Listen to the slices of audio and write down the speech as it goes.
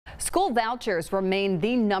School vouchers remain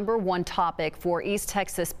the #1 topic for East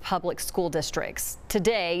Texas public school districts.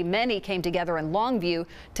 Today, many came together in Longview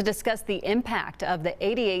to discuss the impact of the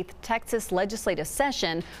 88th Texas legislative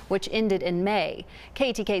session, which ended in May.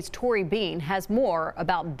 KETK's Tori Bean has more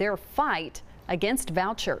about their fight against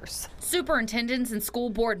vouchers. Superintendents and school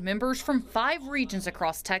board members from 5 regions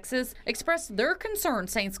across Texas expressed their concern,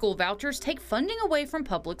 saying school vouchers take funding away from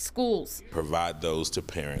public schools. Provide those to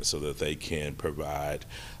parents so that they can provide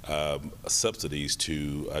subsidies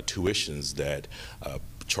to tuitions that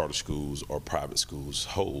charter schools or private schools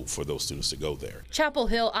hold for those students to go there. Chapel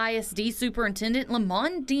Hill ISD Superintendent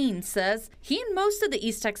Lamont Dean says he and most of the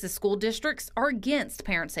East Texas school districts are against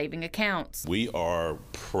parent saving accounts. We are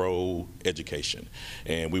pro-education,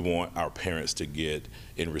 and we want our parents to get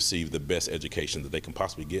and receive the best education that they can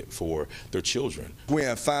possibly get for their children. We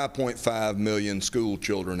have 5.5 million school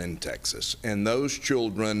children in Texas, and those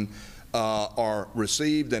children are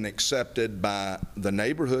received and accepted by the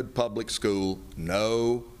neighborhood public school,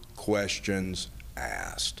 no questions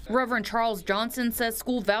asked. Reverend Charles Johnson says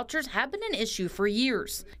school vouchers have been an issue for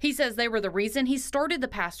years. He says they were the reason he started the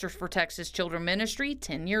Pastors for Texas Children Ministry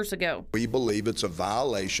 10 years ago. We believe it's a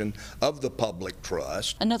violation of the public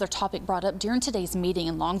trust. Another topic brought up during today's meeting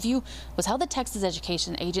in Longview was how the Texas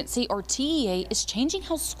Education Agency, or TEA, is changing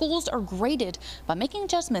how schools are graded by making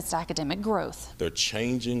adjustments to academic growth. They're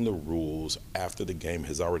changing the rules after the game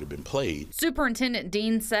has already been played. Superintendent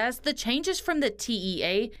Dean says the changes from the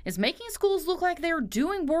TEA is making schools look like they're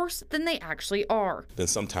doing worse than they actually are. Then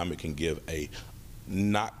sometimes it can give a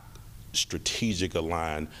not strategic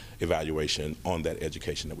aligned evaluation on that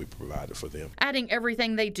education that we provided for them. Adding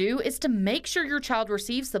everything they do is to make sure your child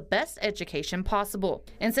receives the best education possible,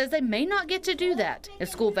 and says they may not get to do that if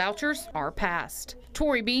school vouchers are passed.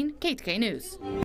 Tori Bean, KETK News.